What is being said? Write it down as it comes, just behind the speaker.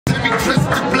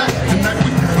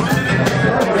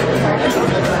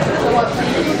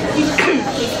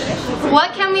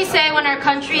What can we say when our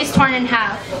country is torn in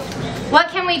half? What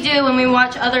can we do when we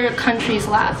watch other countries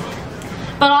laugh?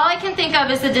 But all I can think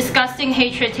of is the disgusting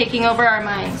hatred taking over our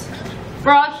minds.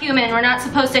 We're all human. We're not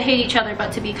supposed to hate each other,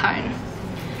 but to be kind.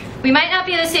 We might not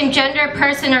be the same gender,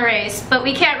 person, or race, but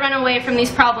we can't run away from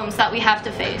these problems that we have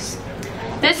to face.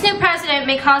 This new president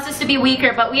may cause us to be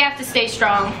weaker, but we have to stay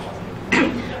strong.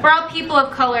 We're all people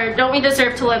of color. Don't we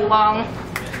deserve to live long?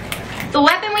 The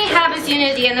weapon we have is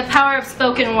unity and the power of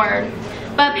spoken word,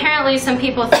 but apparently some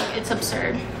people think it's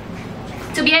absurd.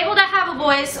 To be able to have a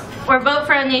voice or vote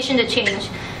for a nation to change,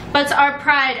 but it's our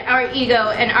pride, our ego,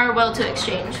 and our will to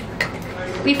exchange.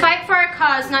 We fight for our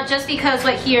cause not just because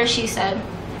what he or she said.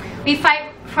 We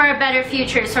fight for a better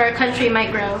future so our country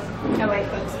might grow. Oh wait,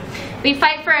 folks. We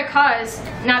fight for a cause,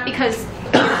 not because...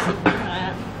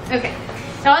 Okay.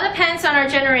 It all depends on our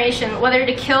generation, whether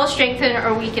to kill, strengthen,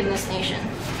 or weaken this nation.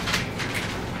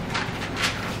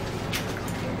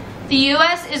 The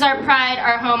U.S. is our pride,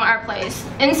 our home, our place.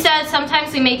 Instead,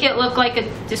 sometimes we make it look like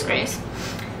a disgrace.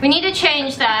 We need to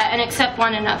change that and accept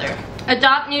one another.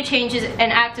 Adopt new changes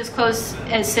and act as close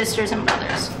as sisters and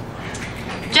brothers.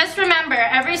 Just remember,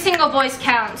 every single voice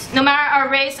counts, no matter our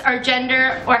race, our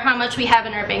gender, or how much we have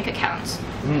in our bank accounts.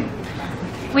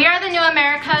 We are the new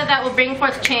America that will bring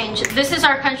forth change. This is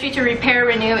our country to repair,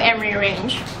 renew, and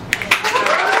rearrange.